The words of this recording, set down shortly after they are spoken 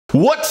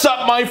What's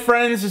up, my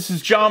friends? This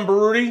is John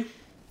Baruti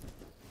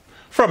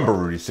from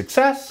Baruti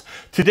Success.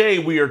 Today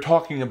we are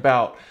talking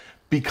about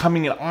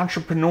becoming an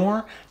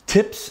entrepreneur,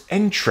 tips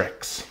and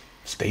tricks.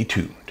 Stay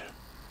tuned.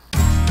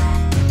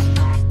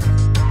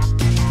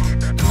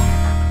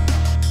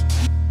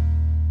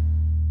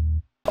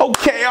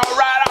 Okay, all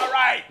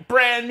right.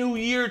 Brand new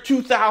year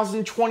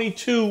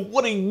 2022.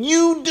 What are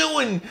you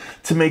doing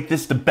to make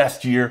this the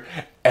best year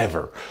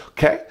ever?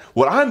 Okay,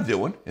 what I'm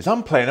doing is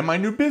I'm planning my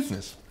new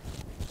business.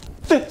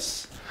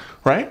 This,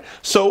 right?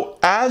 So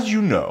as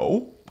you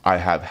know, I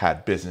have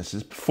had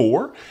businesses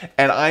before,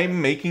 and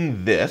I'm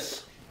making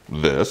this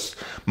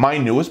my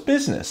newest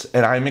business,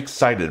 and I'm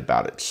excited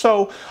about it.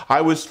 So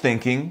I was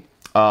thinking,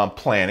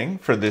 planning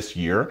for this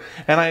year,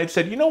 and I had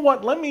said, you know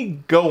what? Let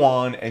me go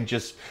on and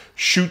just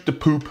shoot the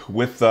poop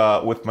with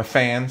my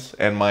fans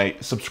and my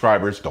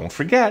subscribers. Don't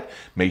forget,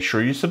 make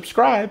sure you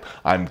subscribe.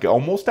 I'm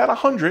almost at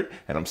 100,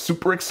 and I'm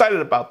super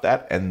excited about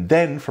that. And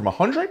then from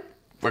 100,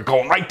 we're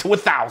going right to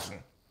 1,000.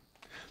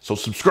 So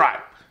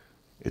subscribe.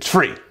 It's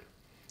free.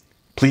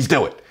 Please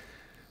do it.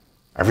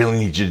 I really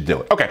need you to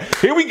do it. Okay,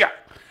 here we go.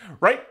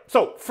 Right?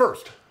 So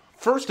first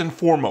and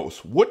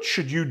foremost, what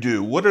should you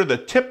do? What are the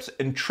tips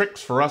and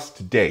tricks for us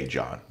today,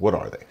 John? What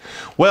are they?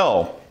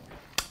 Well,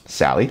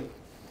 Sally,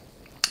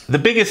 the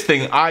biggest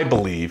thing I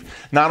believe,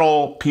 not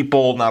all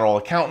people, not all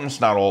accountants,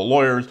 not all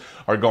lawyers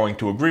are going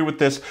to agree with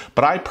this,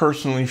 but I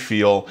personally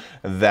feel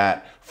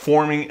that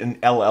forming an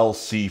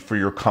LLC for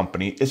your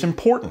company is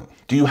important.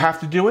 Do you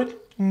have to do it?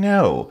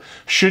 No.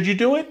 Should you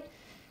do it?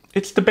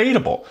 It's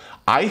debatable.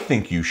 I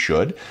think you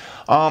should.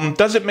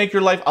 Does it make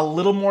your life a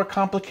little more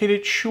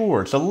complicated?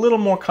 Sure. It's a little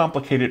more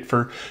complicated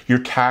for your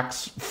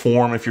tax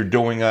form if you're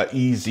doing a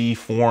EZ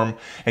form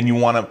and you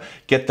want to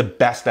get the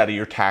best out of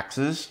your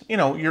taxes. You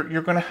know,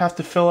 you're going to have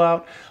to fill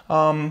out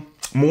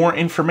more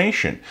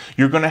information.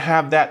 You're going to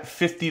have that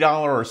 $50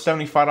 or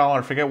 $75,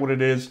 I forget what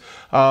it is,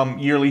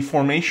 yearly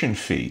formation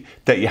fee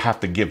that you have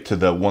to give to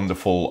the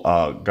wonderful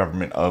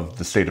government of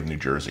the state of New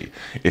Jersey,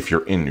 if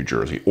you're in New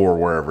Jersey or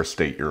wherever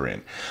state you're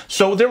in.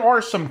 So there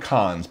are some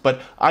cons, but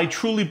I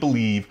truly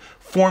believe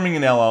forming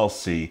an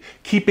LLC,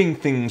 keeping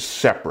things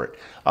separate,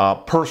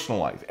 personal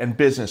life and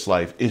business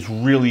life is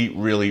really,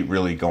 really,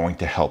 really going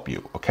to help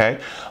you, okay?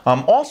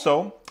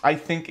 Also, I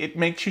think it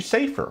makes you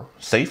safer.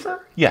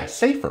 Safer? Yeah,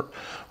 safer,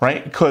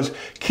 right? Because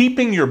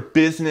keeping your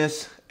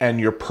business and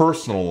your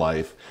personal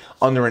life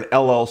under an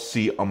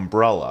LLC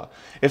umbrella.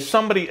 If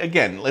somebody,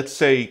 again, let's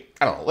say,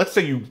 I don't know, let's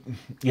say you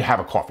have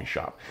a coffee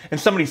shop and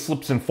somebody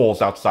slips and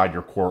falls outside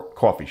your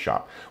coffee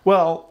shop.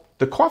 Well,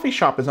 the coffee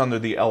shop is under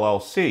the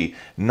LLC,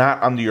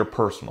 not under your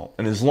personal.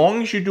 And as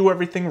long as you do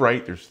everything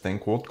right, there's a thing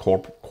called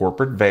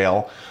corporate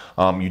veil.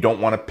 You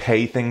don't want to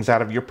pay things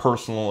out of your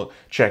personal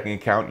checking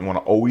account. You want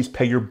to always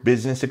pay your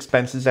business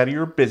expenses out of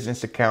your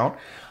business account.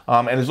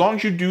 And as long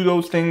as you do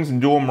those things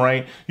and do them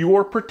right, you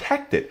are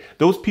protected.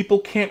 Those people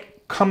can't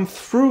come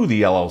through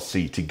the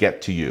LLC to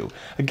get to you.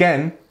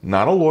 Again,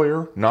 not a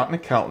lawyer, not an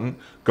accountant.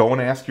 Go and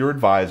ask your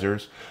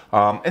advisors.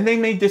 And they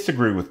may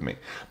disagree with me.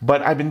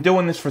 But I've been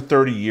doing this for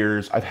 30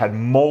 years. I've had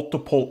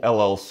multiple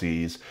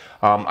LLCs.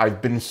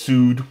 I've been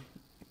sued,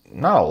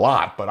 not a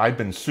lot, but I've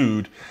been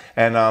sued.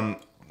 And,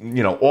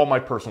 you know, all my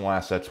personal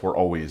assets were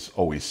always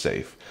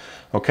safe.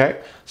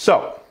 Okay?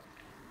 So,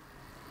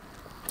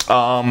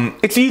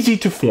 it's easy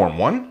to form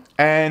one.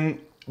 And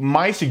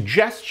my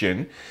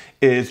suggestion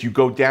is you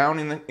go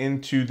down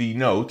into the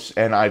notes,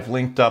 and I've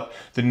linked up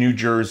the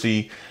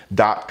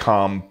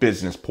NewJersey.com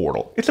business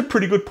portal. It's a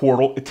pretty good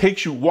portal.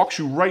 It walks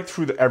you right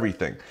through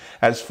everything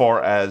as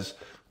far as,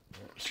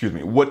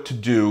 what to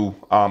do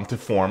to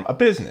form a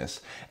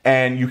business.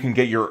 And you can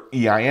get your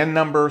EIN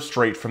number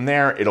straight from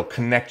there. It'll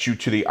connect you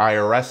to the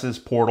IRS's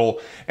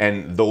portal,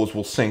 and those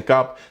will sync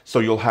up. So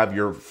you'll have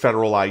your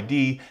federal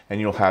ID,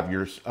 and you'll have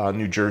your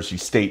New Jersey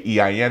state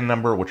EIN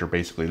number, which are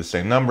basically the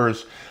same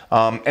numbers.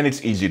 And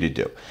it's easy to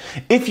do.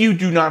 If you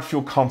do not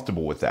feel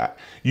comfortable with that,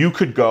 you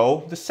could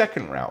go the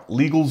second route.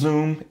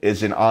 LegalZoom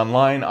is an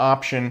online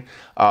option,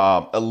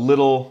 a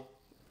little,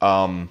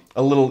 I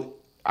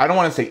don't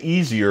want to say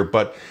easier,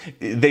 but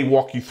they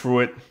walk you through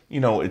it. You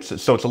know, it's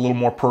a little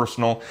more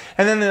personal.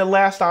 And then the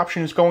last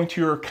option is going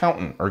to your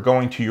accountant or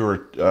going to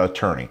your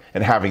attorney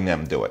and having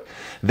them do it.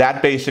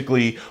 That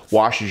basically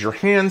washes your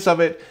hands of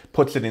it,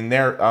 puts it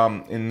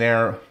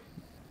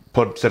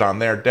puts it on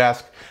their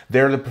desk.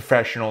 They're the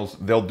professionals.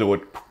 They'll do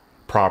it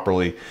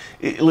properly.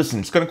 Listen,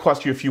 it's going to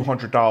cost you a few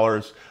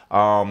 $100s.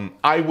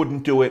 I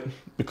wouldn't do it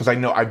because I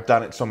know I've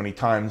done it so many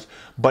times.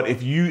 But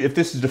if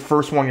this is the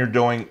first one you're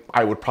doing,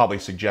 I would probably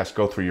suggest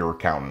go through your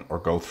accountant or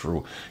go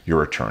through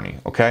your attorney.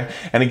 Okay.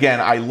 And again,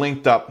 I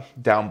linked up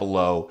down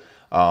below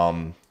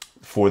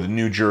for the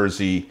New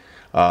Jersey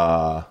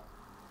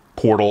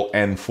portal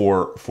and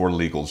for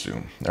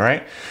LegalZoom. All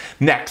right.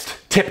 Next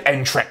tip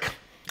and trick.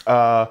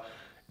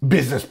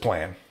 Business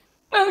plan.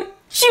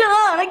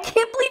 John, I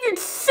can't believe you're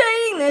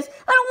saying this.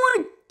 I don't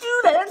want to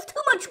do that. That's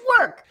too much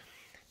work.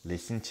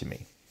 Listen to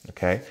me,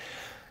 okay?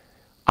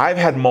 I've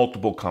had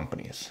multiple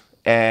companies,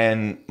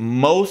 And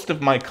most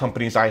of my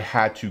companies, I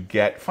had to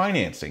get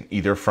financing,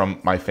 either from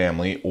my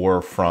family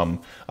or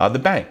from the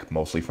bank,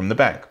 mostly from the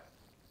bank.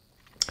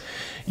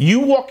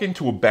 You walk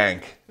into a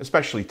bank,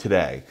 especially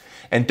today,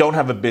 and don't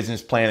have a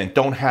business plan and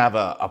don't have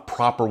a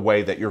proper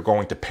way that you're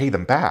going to pay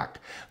them back,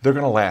 they're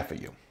going to laugh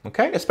at you,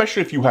 okay?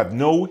 Especially if you have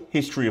no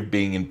history of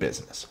being in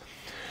business.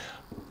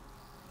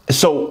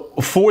 So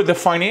for the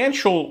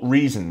financial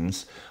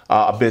reasons,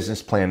 a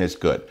business plan is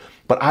good.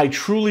 But I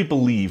truly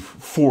believe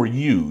for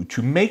you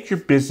to make your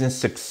business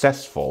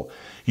successful,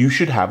 you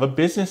should have a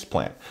business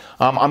plan.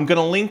 I'm going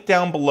to link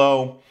down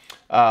below.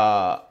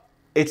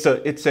 It's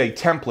a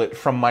template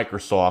from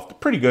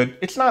Microsoft. Pretty good.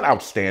 It's not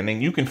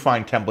outstanding. You can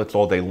find templates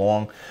all day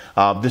long.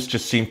 This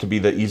just seemed to be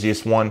the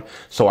easiest one,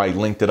 so I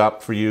linked it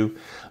up for you.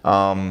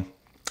 And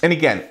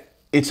again,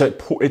 it's a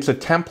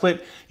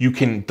template. You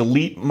can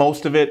delete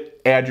most of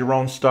it, add your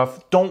own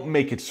stuff. Don't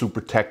make it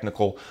super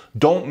technical.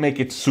 Don't make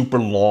it super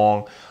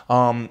long.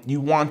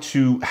 You want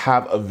to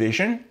have a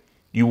vision.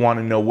 You want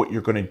to know what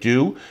you're going to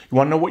do. You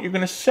want to know what you're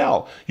going to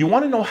sell. You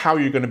want to know how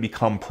you're going to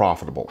become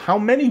profitable. How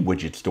many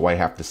widgets do I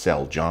have to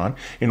sell, John,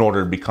 in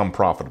order to become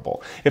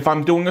profitable? If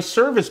I'm doing a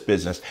service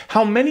business,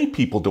 how many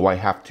people do I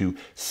have to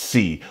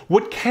see?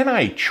 What can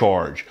I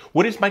charge?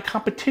 What is my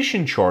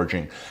competition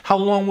charging? How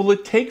long will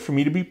it take for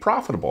me to be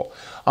profitable?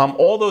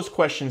 All those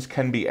questions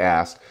can be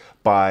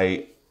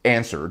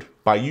answered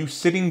by you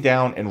sitting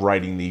down and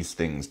writing these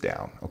things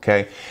down,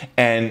 okay?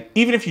 And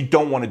even if you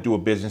don't want to do a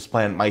business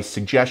plan, my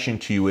suggestion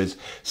to you is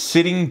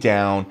sitting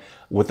down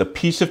with a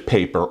piece of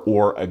paper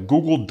or a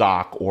Google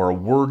Doc or a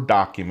Word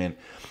document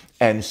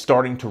and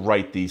starting to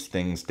write these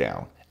things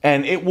down.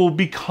 And it will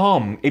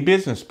become a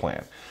business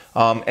plan.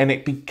 And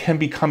it can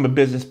become a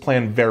business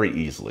plan very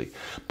easily.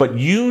 But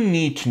you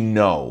need to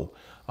know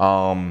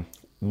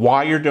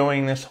why you're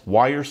doing this,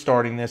 why you're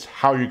starting this,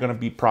 how you're going to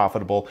be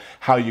profitable,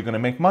 how you're going to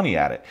make money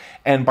at it.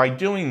 And by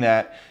doing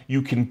that,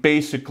 you can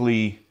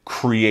basically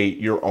create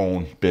your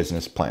own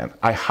business plan.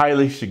 I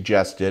highly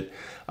suggest it,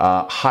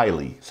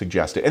 highly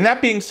suggest it. And that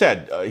being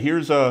said,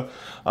 here's a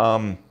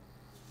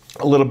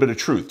little bit of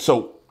truth.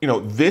 So, you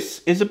know,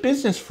 this is a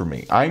business for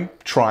me. I'm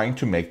trying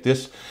to make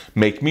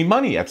me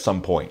money at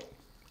some point.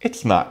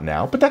 It's not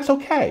now, but that's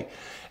okay.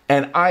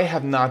 And I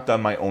have not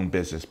done my own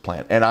business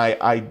plan. And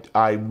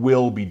I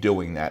will be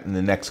doing that in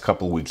the next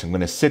couple of weeks. I'm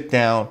going to sit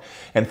down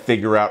and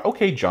figure out,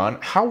 okay, John,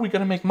 how are we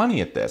going to make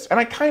money at this? And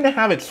I kind of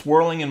have it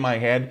swirling in my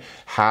head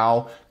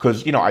how,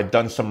 because, you know, I've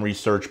done some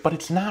research, but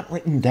it's not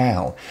written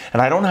down.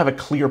 And I don't have a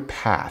clear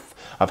path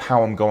of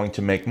how I'm going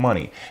to make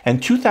money.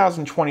 And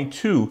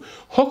 2022,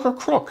 hook or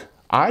crook,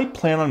 I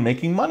plan on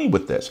making money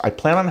with this. I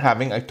plan on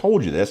having, I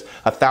told you this,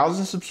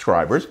 1,000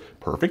 subscribers.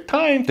 Perfect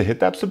time to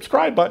hit that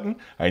subscribe button.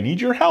 I need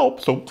your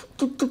help. So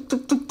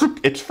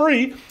it's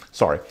free.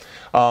 Sorry.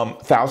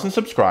 1,000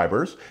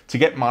 subscribers to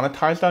get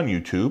monetized on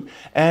YouTube.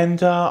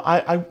 And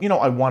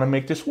I want to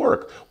make this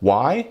work.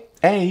 Why?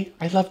 A,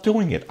 I love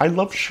doing it. I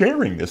love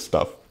sharing this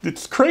stuff.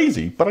 It's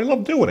crazy, but I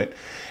love doing it.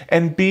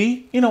 And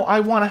B, you know, I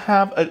want to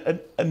have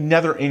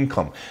another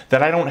income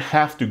that I don't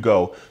have to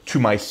go to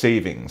my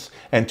savings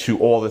and to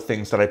all the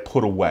things that I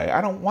put away.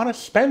 I don't want to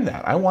spend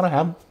that. I want to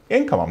have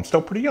income. I'm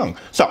still pretty young.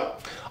 So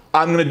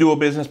I'm going to do a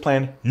business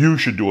plan. You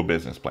should do a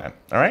business plan.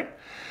 All right.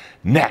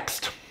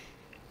 Next.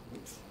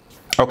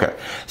 Okay.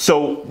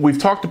 So we've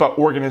talked about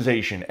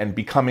organization and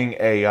becoming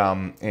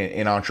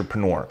an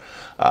entrepreneur.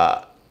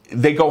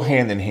 They go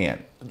hand in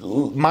hand.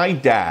 My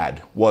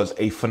dad was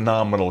a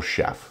phenomenal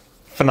chef.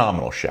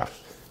 Phenomenal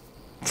chef.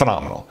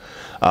 Phenomenal.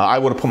 I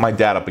would have put my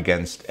dad up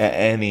against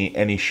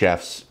any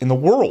chefs in the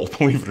world,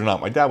 believe it or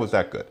not. My dad was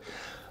that good.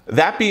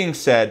 That being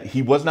said,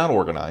 he was not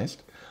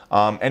organized.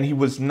 And he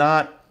was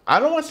not,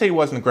 I don't want to say he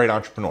wasn't a great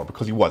entrepreneur,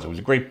 because he was. He was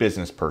a great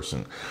business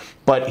person.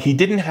 But he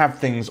didn't have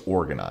things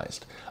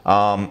organized.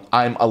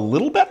 I'm a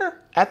little better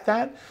at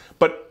that.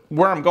 But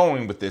where I'm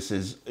going with this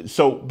is,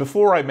 so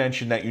before I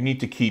mentioned that you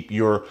need to keep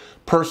your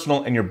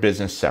personal and your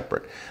business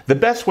separate. The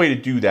best way to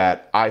do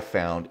that, I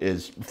found,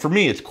 is, for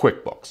me, it's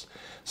QuickBooks.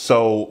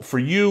 So for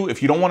you,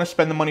 if you don't want to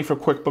spend the money for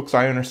QuickBooks,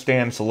 I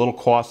understand it's a little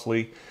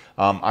costly.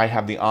 I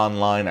have the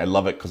online. I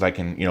love it because I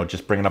can, you know,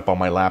 just bring it up on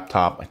my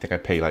laptop. I think I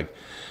pay like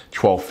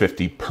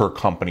 $12.50 per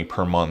company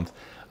per month.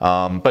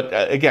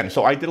 But again,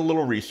 so I did a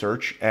little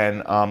research,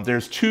 and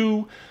there's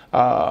two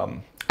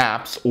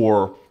apps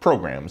or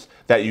programs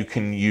that you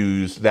can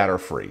use that are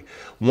free.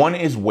 One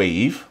is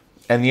Wave,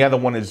 and the other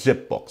one is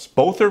ZipBooks.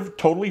 Both are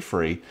totally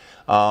free.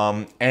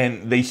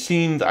 And they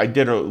seemed, I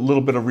did a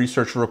little bit of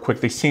research real quick,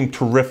 they seem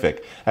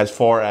terrific as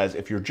far as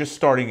if you're just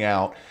starting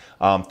out,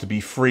 to be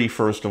free,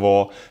 first of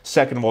all.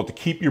 Second of all, to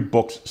keep your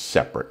books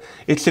separate.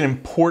 It's an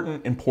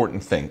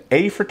important thing.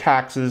 A, for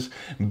taxes.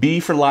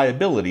 B, for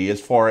liability, as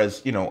far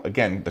as, you know,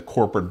 again, the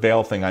corporate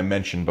veil thing I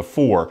mentioned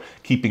before,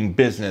 keeping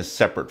business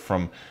separate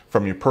from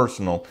your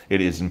personal,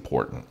 it is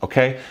important,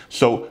 okay?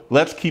 So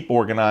let's keep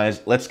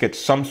organized. Let's get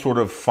some sort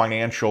of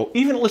financial,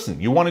 even, listen,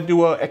 you want to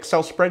do an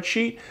Excel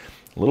spreadsheet?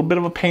 A little bit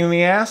of a pain in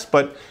the ass,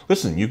 but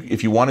listen,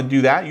 if you want to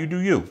do that, you do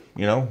you.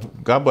 You know,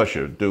 God bless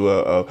you. Do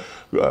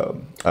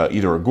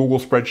either a Google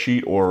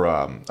spreadsheet or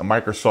a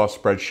Microsoft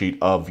spreadsheet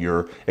of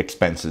your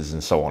expenses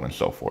and so on and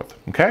so forth.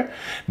 Okay.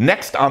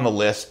 Next on the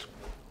list,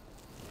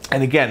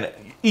 and again,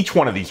 each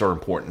one of these are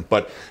important,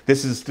 but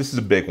this is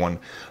a big one,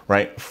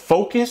 right?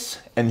 Focus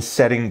and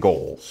setting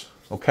goals.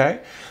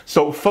 Okay.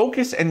 So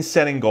focus and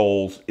setting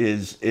goals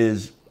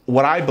is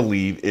what I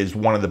believe is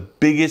one of the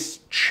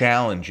biggest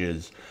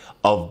challenges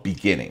of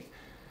beginning.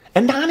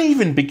 And not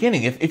even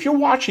beginning. If you're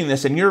watching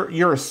this and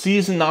you're a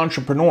seasoned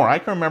entrepreneur, I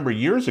can remember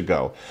years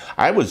ago,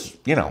 I was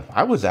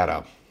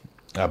at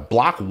a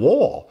block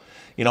wall.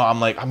 You know,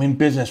 I'm in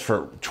business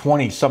for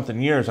 20 something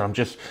years.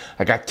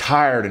 I got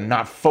tired and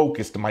not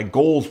focused and my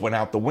goals went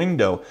out the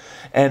window.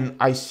 And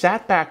I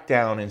sat back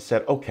down and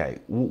said, okay,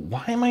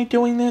 why am I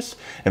doing this?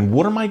 And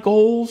what are my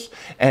goals?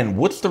 And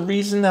what's the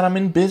reason that I'm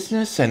in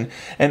business? And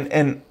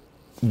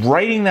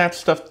writing that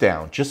stuff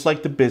down, just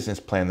like the business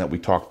plan that we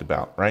talked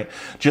about, right?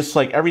 Just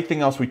like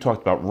everything else we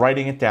talked about,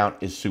 writing it down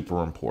is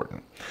super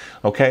important,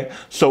 okay?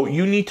 So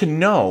you need to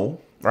know,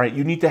 right?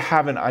 You need to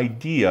have an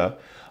idea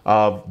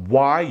of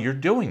why you're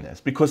doing this,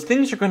 because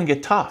things are going to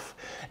get tough.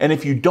 And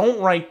if you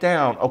don't write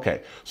down,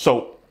 okay,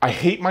 so I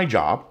hate my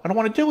job, I don't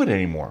want to do it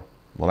anymore.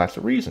 Well, that's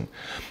a reason.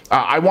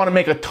 I want to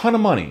make a ton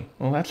of money.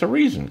 Well, that's a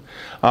reason.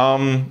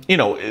 You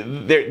know,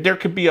 there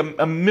could be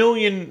a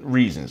million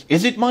reasons.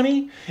 Is it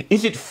money?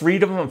 Is it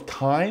freedom of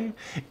time?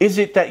 Is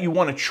it that you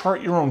want to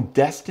chart your own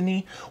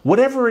destiny?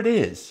 Whatever it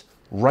is,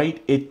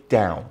 write it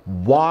down.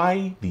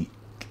 Why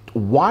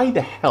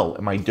the hell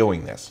am I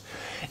doing this?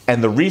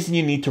 And the reason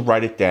you need to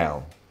write it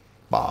down,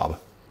 Bob,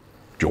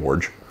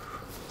 George,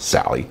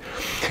 Sally,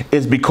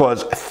 is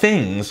because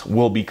things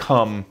will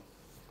become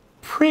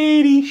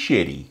pretty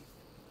shitty.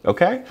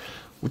 Okay?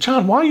 Well,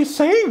 John, why are you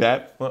saying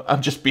that? Well,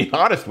 I'm just being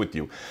honest with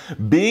you.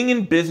 Being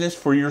in business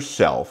for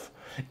yourself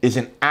is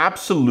an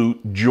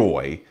absolute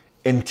joy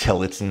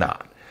until it's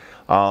not.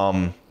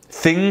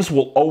 Things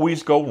will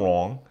always go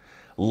wrong.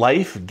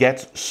 Life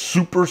gets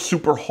super,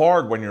 super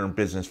hard when you're in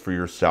business for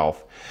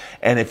yourself.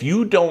 And if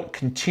you don't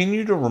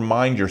continue to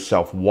remind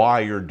yourself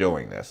why you're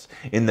doing this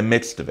in the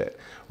midst of it,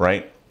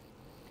 right,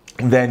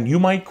 then you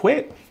might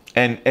quit.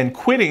 And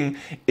quitting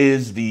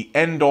is the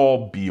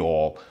end-all,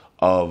 be-all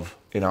of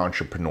an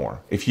entrepreneur.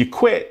 If you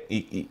quit,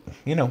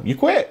 you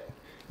quit.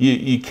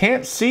 You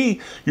can't see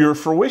your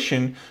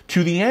fruition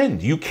to the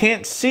end. You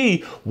can't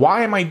see,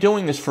 why am I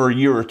doing this for a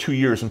year or 2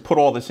 years and put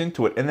all this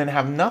into it and then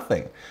have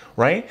nothing,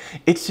 right?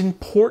 It's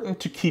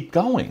important to keep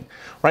going,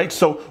 right?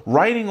 So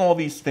writing all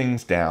these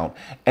things down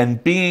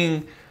and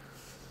being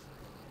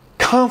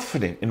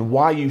confident in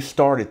why you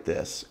started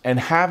this and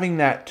having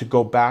that to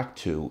go back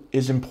to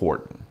is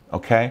important,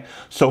 okay?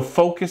 So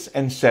focus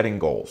and setting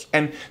goals.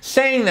 And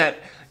saying that,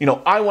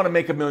 I want to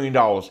make $1 million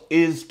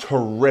is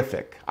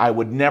terrific. I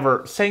would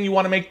never, saying you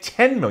want to make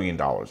 $10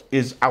 million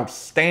is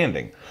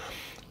outstanding.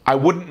 I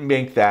wouldn't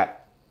make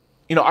that,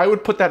 I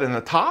would put that in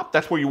the top.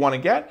 That's where you want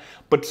to get,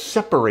 but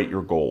separate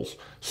your goals.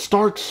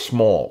 Start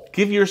small.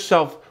 Give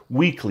yourself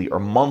weekly or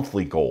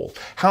monthly goals.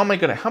 How many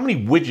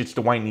widgets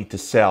do I need to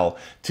sell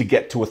to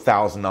get to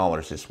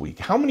 $1,000 this week?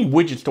 How many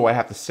widgets do I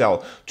have to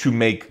sell to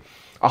make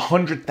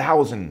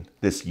 100,000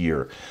 this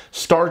year?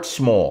 Start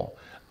small.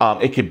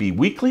 It could be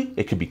weekly,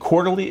 it could be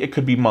quarterly, it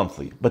could be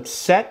monthly, but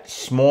set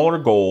smaller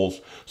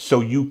goals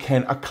so you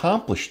can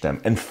accomplish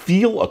them and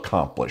feel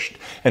accomplished.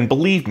 And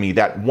believe me,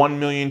 that 1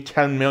 million,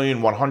 10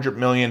 million, 100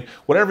 million,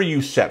 whatever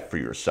you set for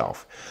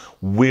yourself,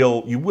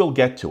 you will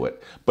get to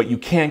it. But you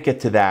can't get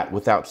to that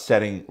without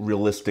setting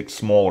realistic,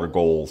 smaller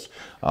goals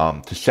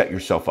to set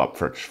yourself up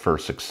for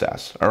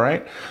success. All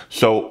right?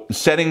 So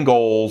setting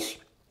goals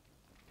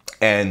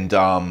and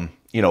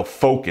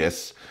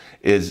focus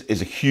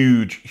is a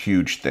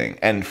huge thing.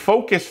 And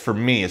focus for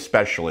me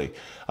especially,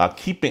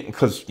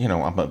 because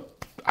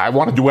I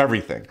want to do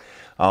everything,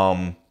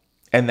 and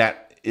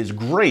that is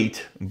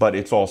great, but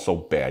it's also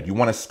bad. You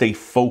want to stay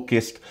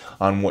focused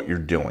on what you're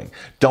doing.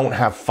 Don't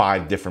have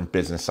 5 different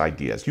business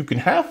ideas. You can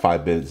have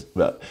 5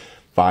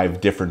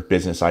 different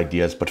business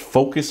ideas, but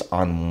focus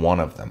on one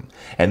of them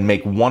and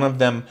make one of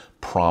them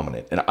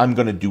prominent. And I'm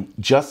going to do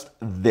just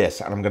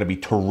this, and I'm going to be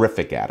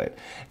terrific at it.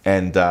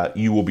 And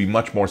you will be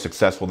much more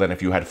successful than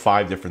if you had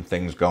 5 different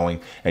things going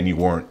and you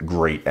weren't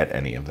great at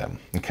any of them.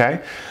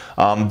 Okay?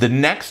 The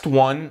next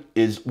one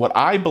is what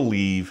I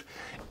believe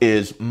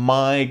is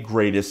my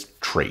greatest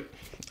trait.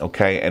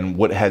 Okay? And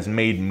what has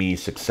made me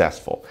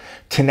successful.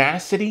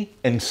 Tenacity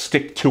and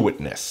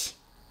stick-to-itness.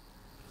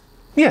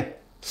 Yeah,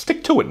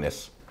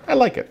 stick-to-itness. I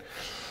like it.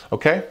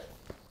 Okay?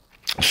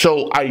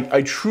 So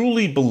I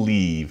truly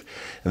believe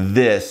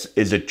this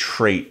is a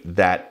trait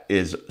that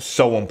is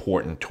so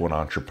important to an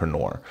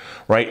entrepreneur,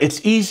 right?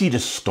 It's easy to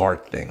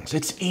start things.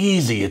 It's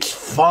easy. It's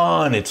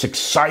fun. It's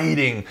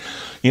exciting.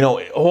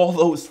 All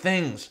those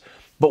things.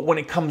 But when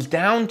it comes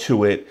down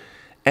to it,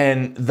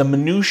 and the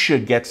minutia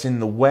gets in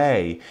the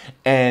way,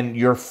 and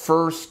your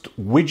first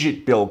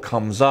widget bill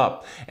comes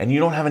up and you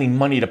don't have any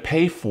money to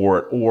pay for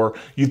it, or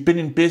you've been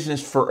in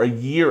business for a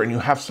year and you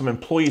have some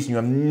employees and you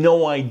have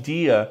no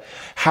idea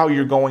how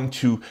you're going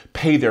to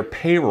pay their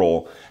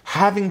payroll,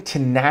 having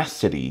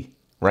tenacity,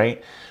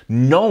 right?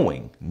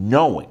 Knowing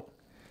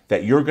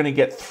that you're going to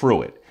get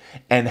through it,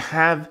 and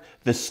have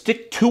the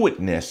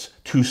stick-to-itness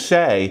to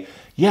say,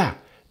 yeah,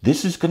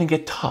 this is going to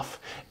get tough,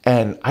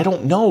 and I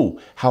don't know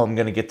how I'm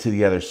going to get to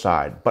the other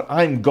side, but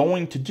I'm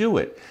going to do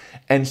it.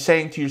 And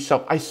saying to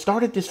yourself, I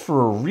started this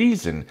for a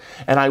reason,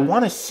 and I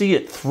want to see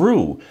it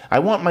through. I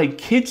want my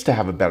kids to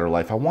have a better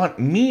life. I want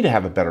me to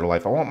have a better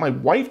life. I want my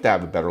wife to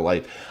have a better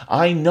life.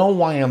 I know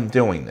why I'm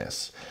doing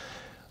this.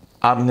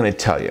 I'm going to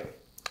tell you,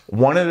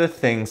 one of the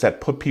things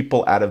that put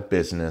people out of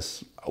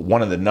business,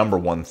 one of the number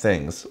one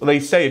things, they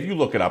say, if you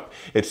look it up,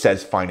 it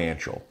says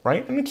financial,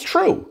 right? And it's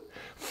true.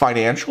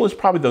 Financial is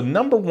probably the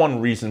number one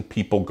reason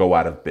people go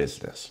out of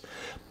business.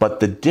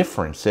 But the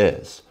difference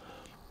is,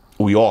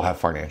 we all have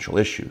financial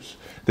issues.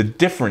 The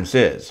difference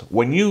is,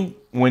 when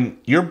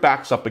your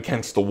back's up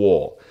against the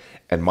wall,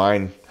 and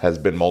mine has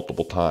been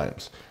multiple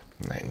times,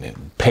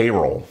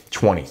 payroll,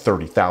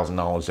 $20,000,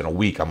 $30,000 in a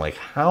week. I'm like,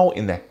 how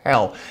in the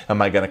hell am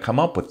I going to come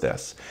up with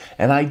this?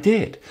 And I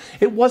did.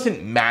 It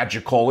wasn't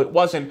magical. It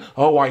wasn't,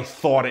 oh, I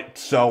thought it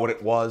so and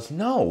it was.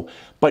 No,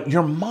 but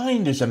your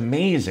mind is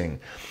amazing.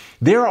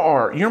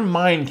 Your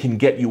mind can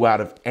get you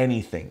out of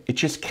anything. It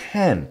just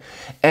can.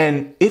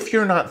 And if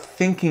you're not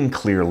thinking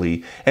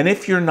clearly, and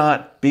if you're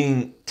not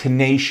being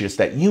tenacious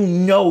that you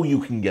know you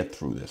can get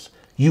through this,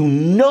 you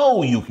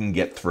know you can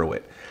get through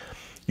it,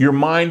 your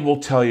mind will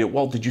tell you,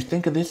 well, did you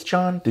think of this,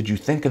 John? Did you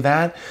think of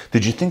that?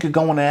 Did you think of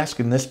going and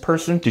asking this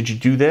person? Did you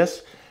do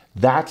this?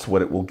 That's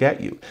what it will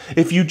get you.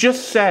 If you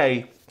just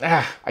say,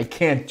 I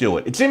can't do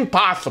it. It's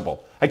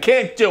impossible. I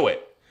can't do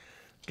it.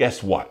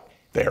 Guess what?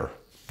 There,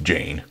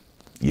 Jane.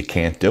 You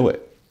can't do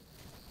it,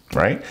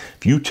 right?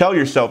 If you tell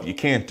yourself you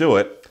can't do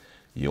it,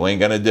 you ain't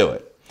gonna do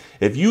it.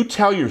 If you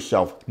tell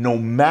yourself, no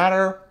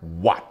matter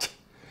what,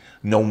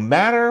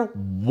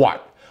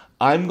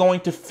 I'm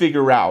going to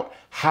figure out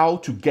how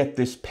to get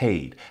this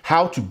paid,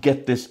 how to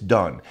get this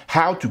done,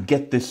 how to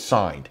get this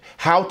signed,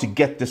 how to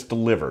get this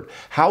delivered,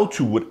 how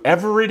to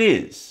whatever it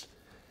is,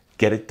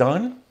 get it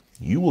done,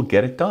 you will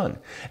get it done.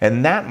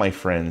 And that, my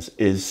friends,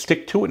 is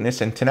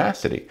stick-to-itness and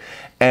tenacity.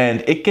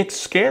 And it gets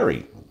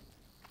scary.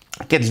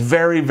 It gets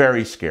very,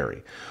 very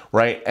scary,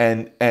 right?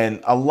 And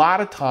a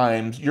lot of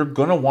times you're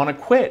going to want to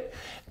quit.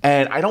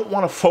 And I don't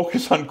want to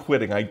focus on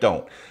quitting. I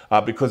don't,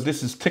 because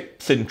this is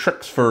tips and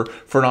tricks for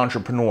an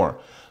entrepreneur.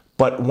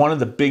 But one of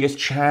the biggest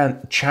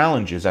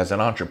challenges as an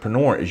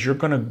entrepreneur is you're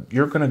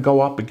gonna go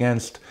up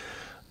against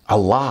a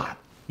lot.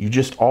 You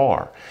just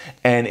are.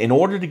 And in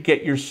order to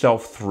get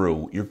yourself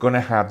through, you're going to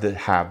have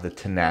the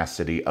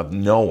tenacity of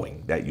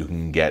knowing that you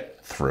can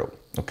get through.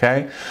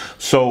 Okay,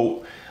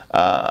 so.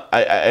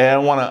 I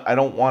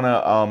don't want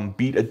to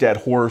beat a dead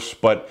horse,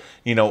 but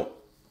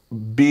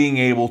being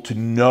able to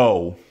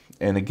know,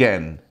 and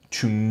again,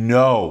 to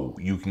know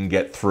you can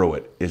get through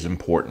it is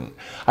important.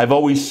 I've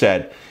always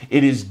said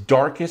it is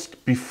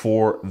darkest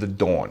before the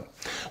dawn.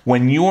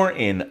 When you're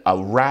in a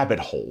rabbit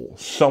hole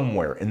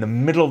somewhere in the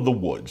middle of the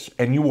woods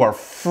and you are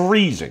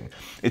freezing,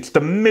 it's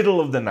the middle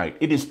of the night,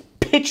 it is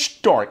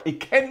pitch dark. It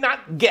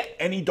cannot get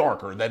any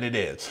darker than it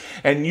is.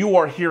 And you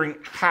are hearing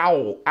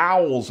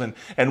owls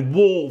and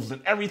wolves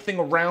and everything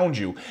around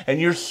you.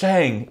 And you're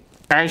saying,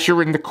 as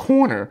you're in the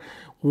corner,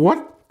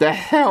 what the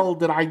hell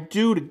did I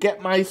do to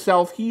get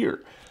myself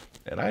here?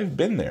 And I've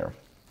been there.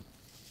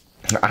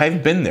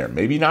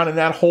 Maybe not in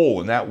that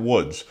hole, in that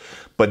woods,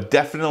 but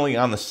definitely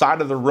on the side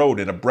of the road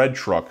in a bread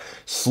truck,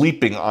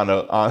 sleeping on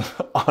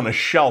a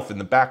shelf in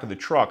the back of the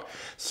truck,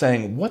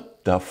 saying,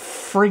 what the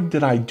frig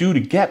did I do to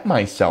get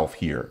myself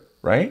here,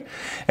 right?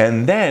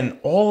 And then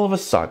all of a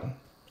sudden,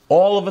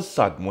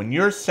 when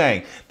you're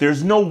saying,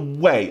 there's no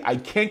way, I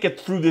can't get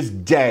through this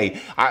day,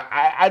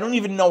 I don't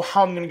even know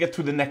how I'm going to get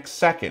through the next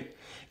second,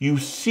 you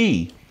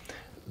see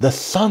the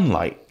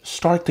sunlight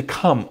start to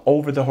come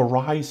over the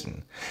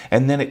horizon,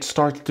 and then it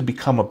starts to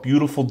become a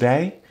beautiful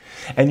day,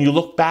 and you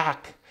look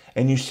back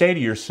and you say to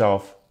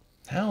yourself,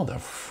 how the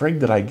frig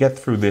did I get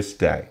through this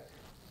day?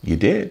 You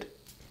did,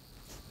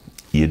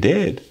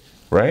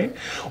 right?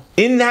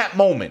 In that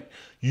moment,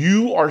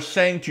 you are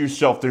saying to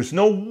yourself, there's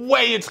no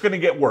way it's going to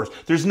get worse.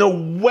 There's no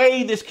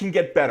way this can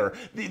get better.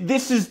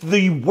 This is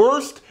the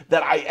worst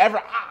that I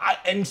ever,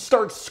 and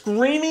start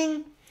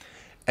screaming,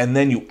 and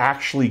then you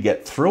actually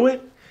get through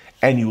it.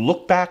 And you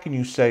look back and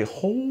you say,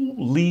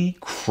 holy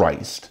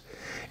Christ,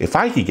 if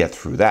I could get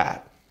through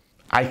that,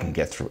 I can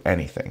get through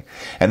anything.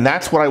 And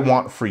that's what I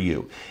want for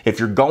you. If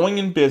you're going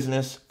in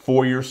business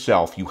for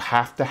yourself, you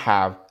have to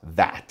have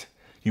that.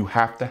 You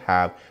have to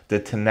have the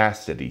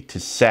tenacity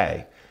to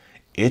say,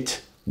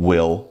 it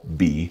will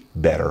be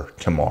better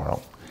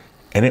tomorrow.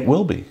 And it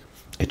will be.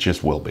 It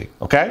just will be.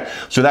 Okay?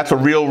 So that's a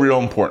real,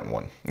 real important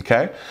one.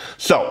 Okay?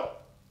 So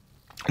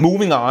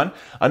Moving on,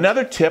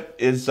 another tip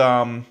is,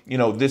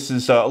 this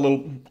is a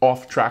little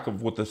off track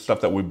of what the stuff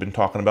that we've been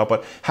talking about,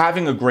 but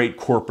having a great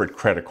corporate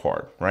credit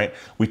card, right?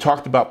 We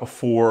talked about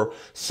before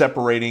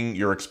separating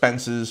your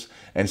expenses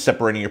and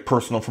separating your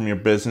personal from your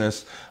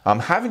business.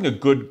 Having a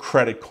good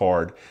credit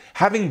card,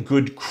 having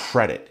good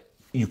credit,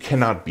 you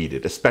cannot beat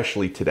it,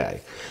 especially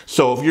today.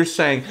 So if you're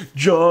saying,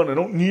 John, I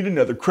don't need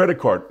another credit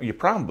card, you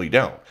probably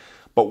don't.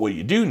 But what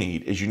you do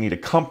need is you need a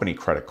company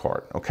credit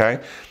card,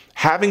 okay?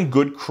 Having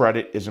good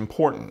credit is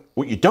important.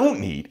 What you don't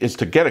need is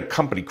to get a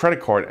company credit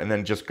card and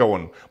then just go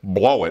and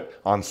blow it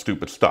on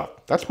stupid stuff.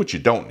 That's what you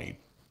don't need.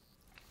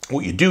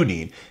 What you do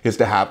need is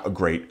to have a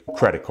great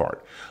credit card,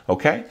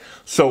 okay?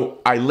 So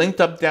I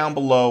linked up down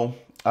below,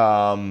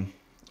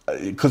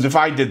 because if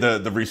I did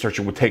the research,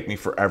 it would take me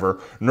forever.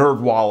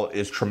 NerdWallet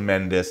is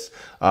tremendous.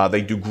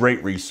 They do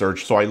great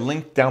research. So I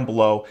linked down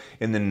below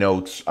in the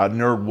notes a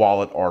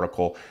NerdWallet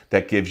article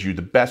that gives you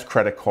the best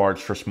credit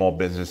cards for small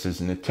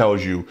businesses, and it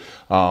tells you,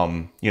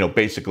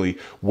 basically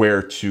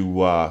where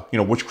to,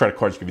 which credit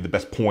cards give you the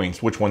best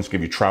points, which ones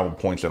give you travel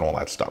points, and all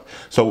that stuff.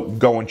 So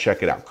go and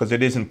check it out, because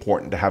it is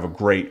important to have a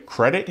great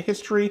credit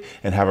history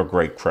and have a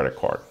great credit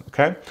card.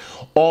 Okay.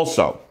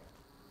 Also,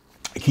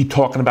 I keep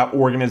talking about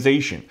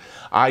organization.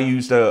 I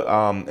used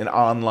an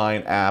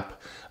online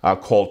app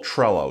called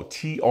Trello,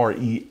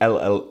 Trello,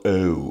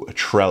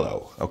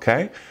 Trello,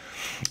 okay?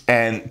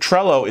 And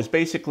Trello is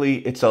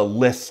basically, it's a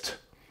list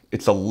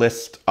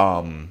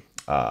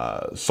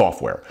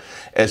software.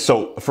 And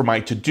so for my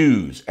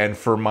to-dos and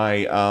for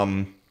my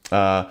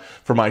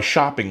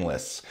shopping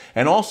lists.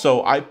 And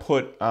also I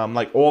put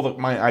like all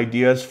my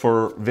ideas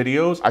for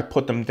videos, I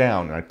put them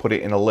down and I put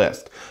it in a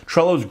list.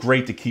 Trello is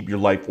great to keep your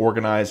life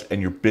organized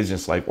and your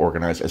business life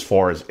organized as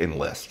far as in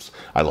lists.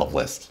 I love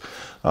lists.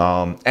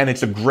 And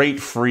it's a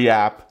great free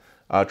app.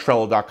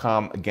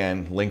 Trello.com,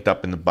 again, linked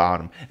up in the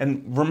bottom.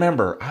 And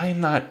remember, I'm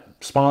not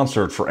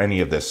sponsored for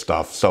any of this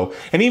stuff. So,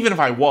 and even if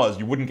I was,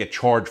 you wouldn't get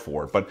charged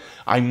for it, but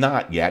I'm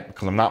not yet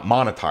because I'm not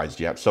monetized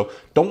yet. So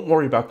don't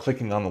worry about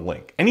clicking on the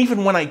link. And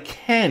even when I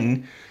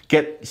can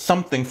get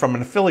something from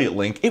an affiliate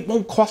link, it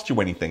won't cost you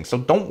anything. So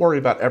don't worry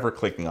about ever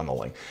clicking on the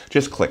link.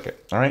 Just click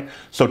it. All right.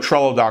 So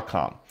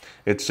Trello.com.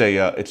 It's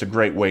a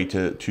great way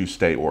to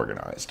stay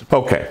organized.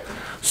 Okay.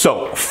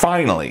 So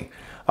finally,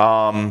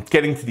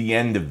 getting to the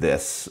end of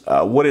this,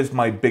 what is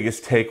my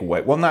biggest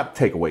takeaway? Well, not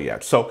takeaway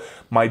yet. So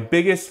my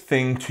biggest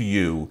thing to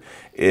you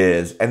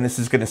is, and this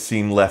is going to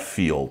seem left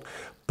field,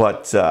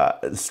 but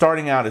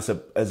starting out as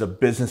a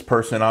business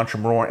person,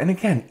 entrepreneur, and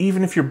again,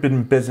 even if you've been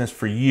in business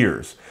for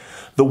years,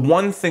 the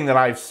one thing that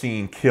I've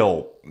seen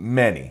kill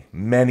many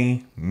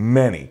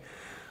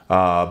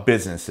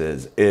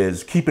businesses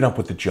is keeping up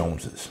with the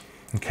Joneses.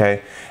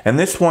 Okay, and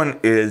this one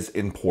is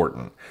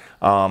important.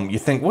 You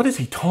think, what is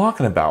he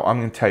talking about? I'm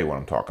going to tell you what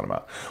I'm talking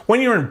about.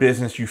 When you're in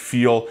business, you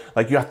feel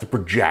like you have to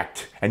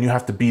project and you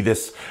have to be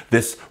this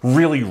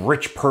really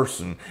rich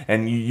person,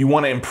 and you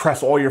want to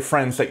impress all your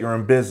friends that you're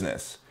in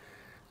business.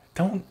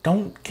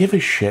 Don't give a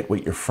shit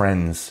what your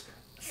friends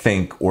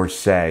think or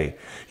say.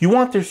 You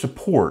want their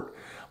support,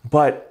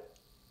 but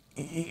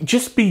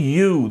just be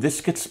you.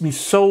 This gets me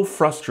so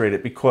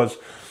frustrated because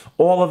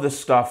all of this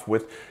stuff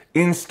with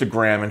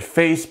Instagram and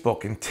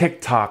Facebook and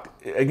TikTok.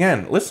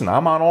 Again, listen,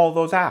 I'm on all of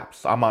those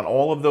apps. I'm on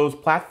all of those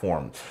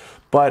platforms.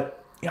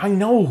 But I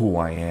know who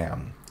I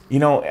am.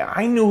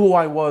 I knew who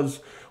I was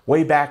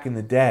way back in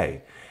the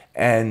day.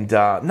 And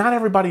not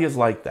everybody is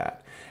like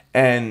that.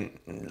 And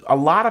a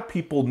lot of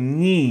people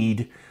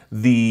need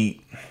the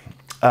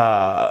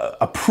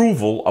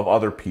approval of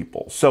other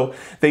people. So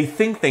they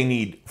think they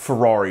need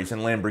Ferraris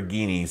and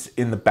Lamborghinis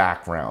in the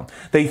background.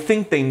 They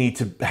think they need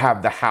to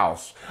have the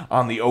house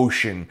on the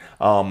ocean,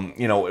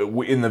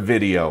 in the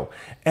video.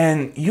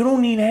 And you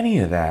don't need any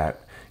of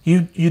that.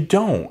 You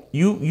don't.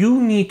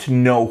 You need to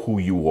know who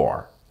you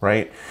are,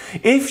 right?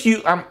 If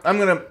you, I'm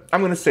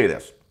gonna say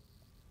this.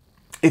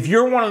 If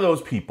you're one of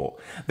those people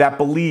that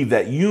believe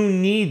that you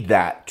need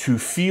that to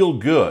feel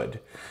good,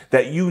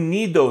 that you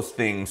need those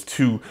things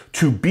to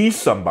be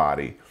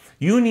somebody,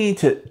 you need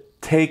to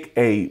take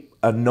a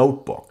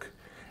notebook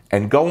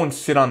and go and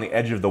sit on the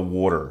edge of the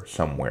water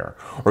somewhere,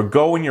 or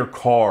go in your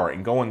car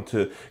and go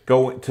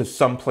to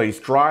someplace,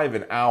 drive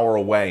an hour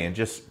away and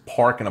just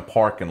park in a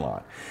parking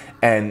lot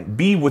and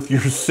be with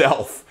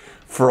yourself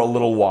for a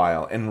little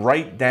while and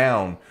write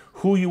down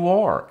who you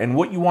are and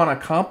what you want to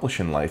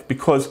accomplish in life,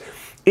 because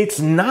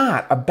it's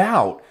not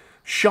about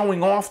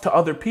showing off to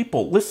other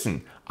people.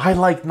 Listen, I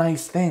like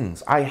nice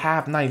things. I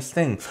have nice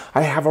things.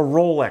 I have a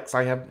Rolex.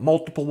 I have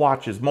multiple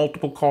watches,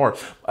 multiple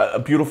cars, a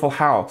beautiful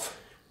house.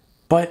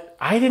 But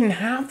I didn't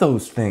have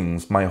those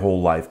things my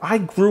whole life. I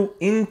grew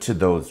into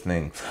those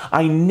things.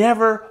 I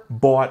never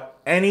bought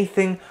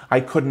anything I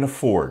couldn't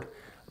afford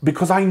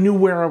because I knew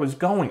where I was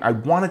going. I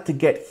wanted to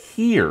get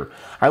here.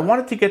 I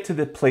wanted to get to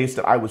the place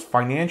that I was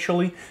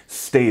financially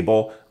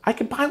stable. I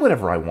can buy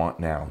whatever I want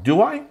now.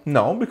 Do I?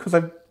 No, because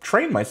I've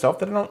trained myself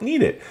that I don't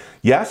need it.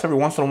 Yes, every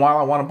once in a while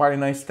I want to buy a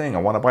nice thing.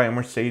 I want to buy a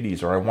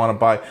Mercedes, or I want to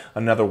buy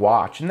another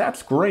watch, and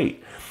that's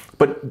great.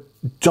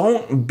 But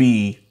don't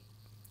be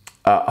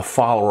a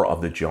follower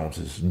of the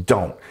Joneses.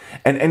 Don't.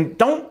 And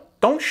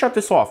don't shut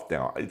this off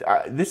now.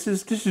 This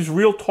is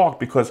real talk,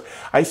 because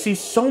I see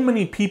so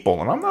many people,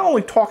 and I'm not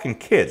only talking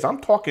kids, I'm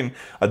talking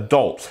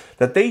adults,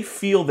 that they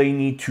feel they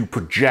need to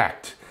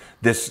project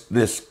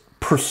this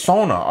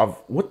persona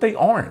of what they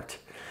aren't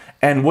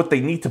and what they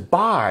need to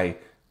buy,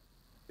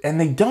 and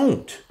they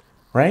don't,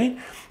 right?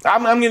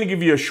 I'm going to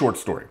give you a short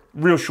story,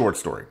 real short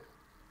story.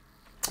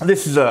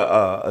 This is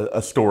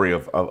a story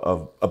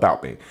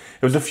about me.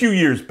 It was a few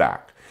years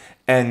back,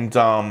 and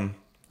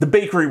the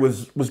bakery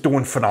was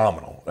doing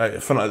phenomenal.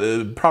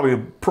 Probably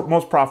the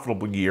most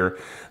profitable year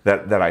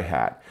that I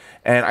had.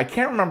 And I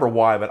can't remember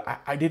why,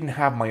 but I didn't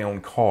have my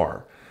own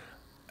car.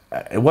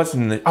 It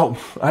wasn't,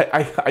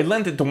 I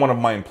lent it to one of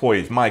my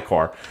employees, my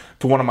car,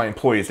 to one of my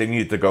employees. They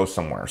needed to go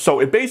somewhere. So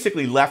it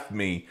basically left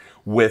me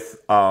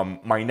with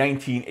my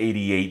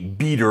 1988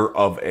 beater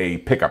of a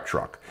pickup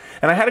truck.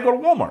 And I had to go to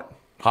Walmart.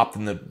 Hopped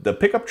in the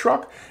pickup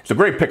truck. It's a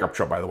great pickup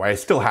truck, by the way. I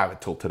still have it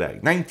till today.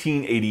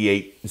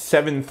 1988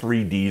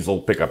 7.3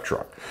 diesel pickup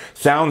truck.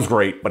 Sounds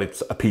great, but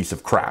it's a piece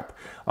of crap.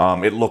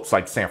 It looks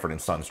like Sanford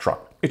 & Son's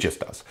truck. It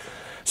just does.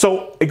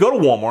 So I go to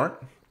Walmart,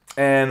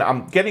 and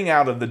I'm getting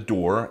out of the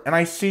door, and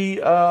I see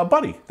a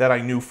buddy that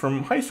I knew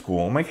from high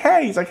school. I'm like,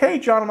 hey. He's like, hey,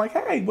 John. I'm like,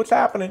 hey, what's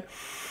happening?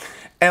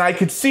 And I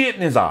could see it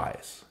in his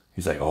eyes.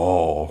 He's like,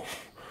 oh,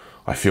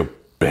 I feel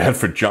bad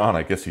for John.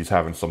 I guess he's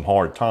having some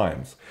hard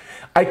times.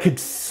 I could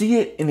see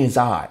it in his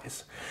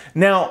eyes.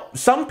 Now,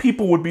 some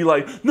people would be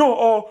like,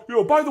 no,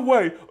 by the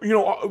way,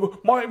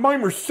 my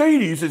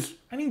Mercedes is...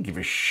 I didn't give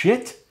a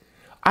shit.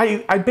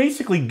 I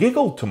basically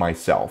giggled to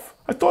myself.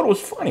 I thought it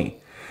was funny.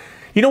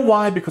 You know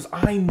why? Because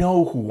I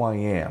know who I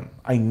am.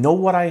 I know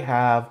what I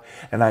have,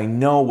 and I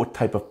know what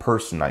type of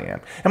person I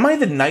am. Am I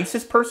the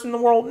nicest person in the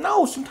world?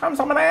 No, sometimes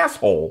I'm an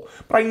asshole,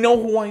 but I know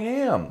who I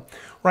am,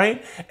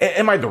 right?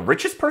 Am I the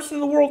richest person in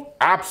the world?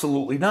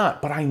 Absolutely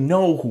not, but I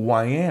know who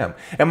I am.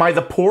 Am I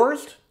the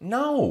poorest?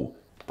 No,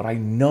 but I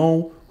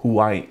know who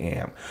I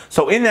am.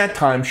 So in that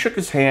time, shook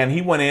his hand,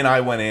 he went in,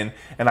 I went in,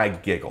 and I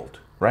giggled.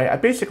 Right? I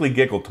basically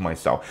giggled to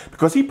myself,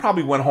 because he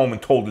probably went home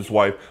and told his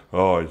wife,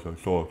 oh, I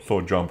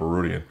saw John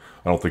Barudian.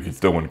 I don't think he's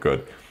doing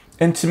good.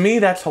 And to me,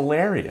 that's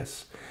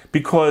hilarious,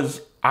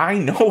 because I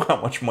know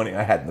how much money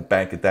I had in the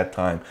bank at that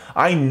time.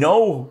 I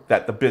know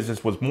that the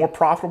business was more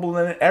profitable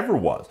than it ever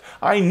was.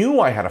 I knew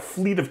I had a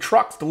fleet of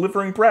trucks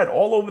delivering bread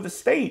all over the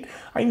state.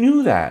 I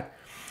knew that.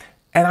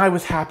 And I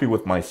was happy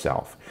with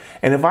myself.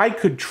 And if I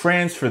could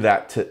transfer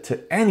that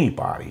to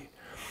anybody,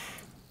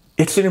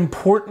 it's an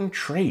important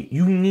trait.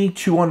 You need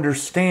to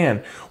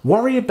understand.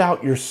 Worry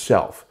about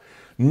yourself.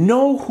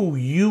 Know who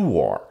you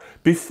are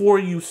before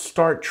you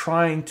start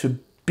trying to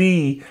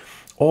be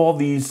all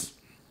these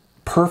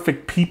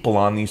perfect people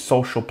on these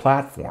social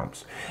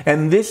platforms.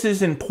 And this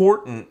is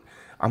important.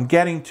 I'm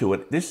getting to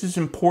it. This is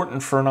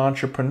important for an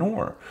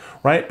entrepreneur,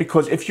 right?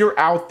 Because if you're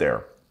out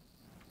there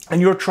and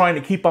you're trying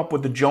to keep up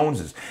with the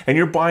Joneses, and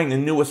you're buying the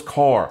newest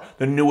car,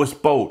 the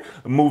newest boat,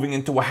 moving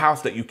into a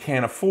house that you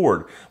can't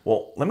afford,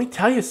 well, let me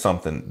tell you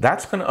something.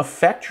 That's going to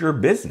affect your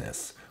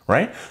business,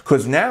 right?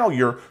 Because now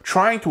you're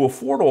trying to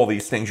afford all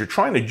these things. You're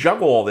trying to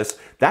juggle all this.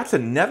 That's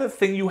another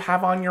thing you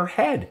have on your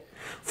head.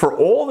 For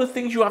all the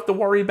things you have to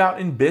worry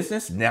about in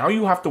business, now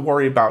you have to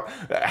worry about,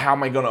 how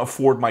am I going to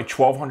afford my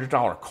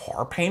 $1,200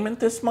 car payment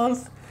this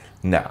month?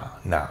 No.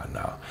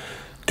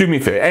 Do me a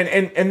favor.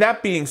 And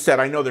that being said,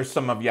 I know there's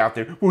some of you out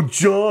there, well,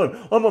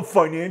 John, I'm a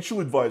financial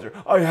advisor.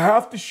 I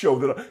have to show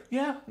that.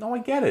 Yeah, no, I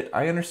get it.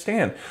 I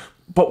understand.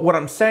 But what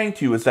I'm saying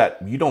to you is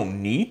that you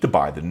don't need to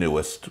buy the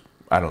newest,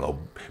 I don't know,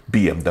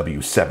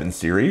 BMW 7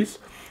 Series.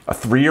 A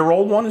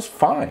 3-year-old one is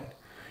fine.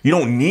 You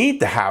don't need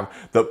to have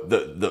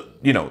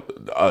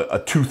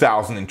a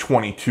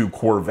 2022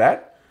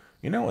 Corvette.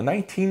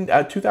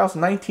 A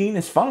 2019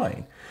 is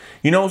fine.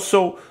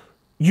 So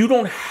you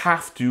don't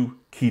have to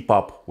keep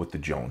up with the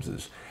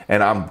Joneses.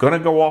 And I'm going to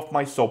go off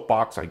my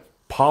soapbox. I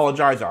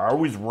apologize. I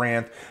always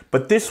rant.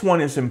 But this one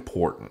is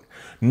important.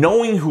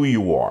 Knowing who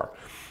you are.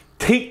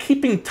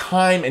 Keeping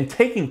time and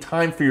taking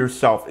time for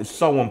yourself is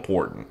so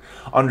important.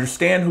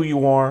 Understand who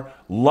you are.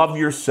 Love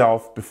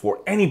yourself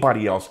before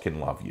anybody else can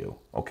love you.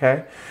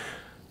 Okay?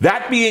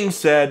 That being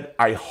said,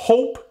 I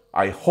hope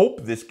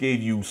this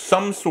gave you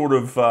some sort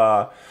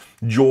of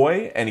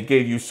joy, and it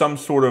gave you some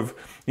sort of,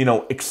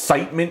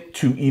 excitement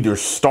to either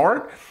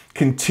start,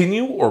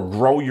 continue, or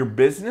grow your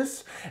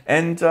business.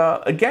 And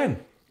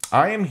again,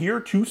 I am here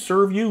to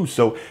serve you.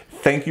 So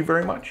thank you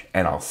very much,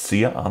 and I'll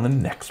see you on the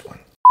next one.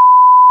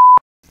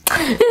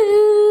 I'm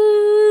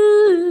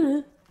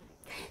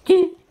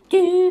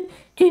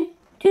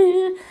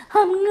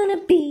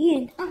gonna be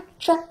an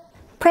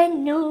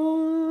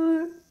entrepreneur.